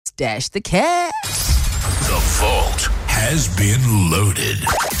stash the cash. The vault has been loaded.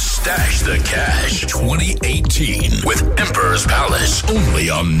 Stash the Cash 2018 with Emperor's Palace,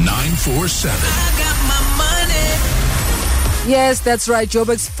 only on 947. I got my money. Yes, that's right.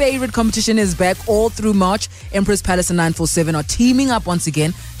 Joburg's favorite competition is back all through March. Empress Palace and 947 are teaming up once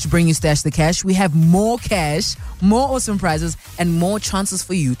again to bring you Stash the Cash. We have more cash, more awesome prizes, and more chances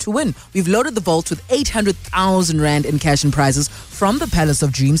for you to win. We've loaded the vault with 800,000 Rand in cash and prizes from the Palace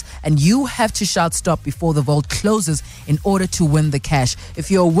of Dreams, and you have to shout stop before the vault closes in order to win the cash.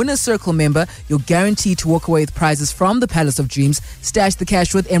 If you're a Winner's Circle member, you're guaranteed to walk away with prizes from the Palace of Dreams. Stash the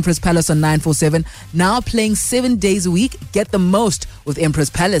Cash with Empress Palace on 947. Now playing 7 days a week. Get the most with Empress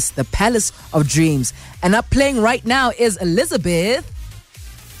Palace, the Palace of Dreams. And up playing right now is Elizabeth.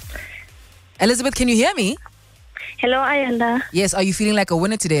 Elizabeth, can you hear me? Hello, Ayanda. Yes, are you feeling like a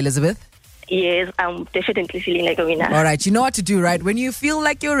winner today, Elizabeth? Yes, I'm definitely feeling like a winner. All right, you know what to do, right? When you feel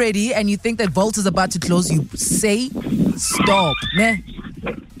like you're ready and you think that vault is about to close, you say stop. Nah?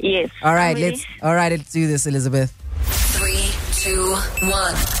 Yes. All right, let's do this, Elizabeth. 3, 2,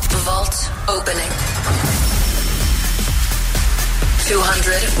 1. Vault opening.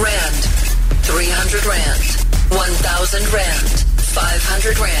 200 Rand. 300 Rand. 1,000 Rand.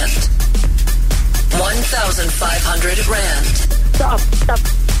 500 Rand. 1,500 Rand.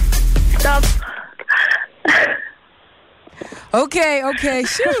 Stop. Okay,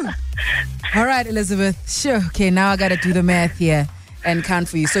 sure. All right, Elizabeth, sure. Okay, now I got to do the math here and count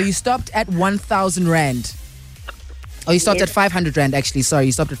for you. So you stopped at 1,000 Rand. Oh, you stopped at 500 Rand, actually. Sorry,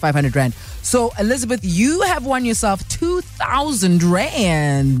 you stopped at 500 Rand. So, Elizabeth, you have won yourself 2,000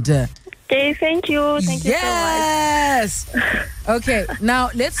 Rand. Okay, thank you. Thank you so much. Yes. Okay, now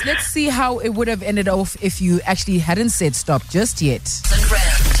let's see how it would have ended off if you actually hadn't said stop just yet.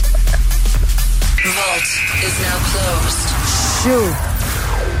 Rand. Vault is now closed. Sure.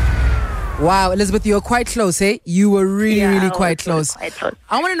 Wow, Elizabeth, you were quite close, eh? You were really quite close.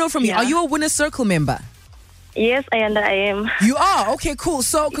 I want to know from you, are you a Winner's Circle member? Yes, Ayanda, I am. You are? Okay, cool.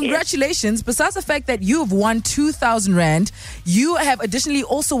 So congratulations. Yes. Besides the fact that you've won 2,000 Rand, you have additionally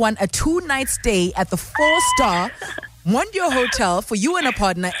also won a 2-night stay at the 4-star Mondio Hotel for you and a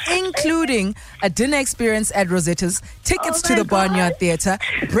partner, including a dinner experience at Rosetta's, tickets to the Barnyard Theatre,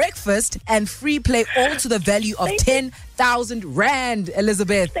 breakfast, and free play, all to the value of 10,000 Rand,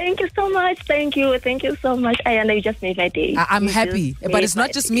 Elizabeth. Thank you so much. Thank you so much. Ayanda, you just made my day. I'm happy. But it's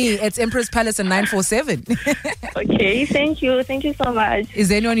not just me. It's Empress Palace and 947. Okay, thank you so much. Is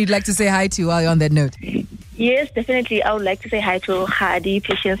there anyone you'd like to say hi to while you're on that note? Yes, definitely. I would like to say hi to Hadi,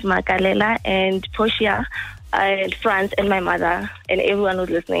 Patience Makalela, and Portia, and Franz, and my mother, and everyone who's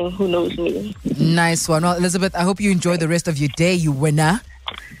listening who knows me. Nice one. Well, Elizabeth, I hope you enjoy the rest of your day, you winner.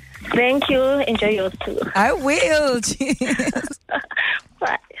 Thank you. Enjoy yours too. I will. Cheers.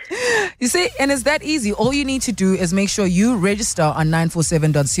 Bye. You see, and it's that easy. All you need to do is make sure you register on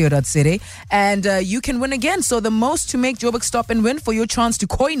 947.co.za and you can win again. So the most to make Joburg stop and win for your chance to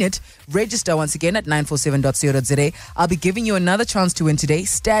coin it, register once again at 947.co.za. I'll be giving you another chance to win today.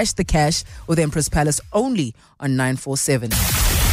 Stash the Cash with Empress Palace only on 947.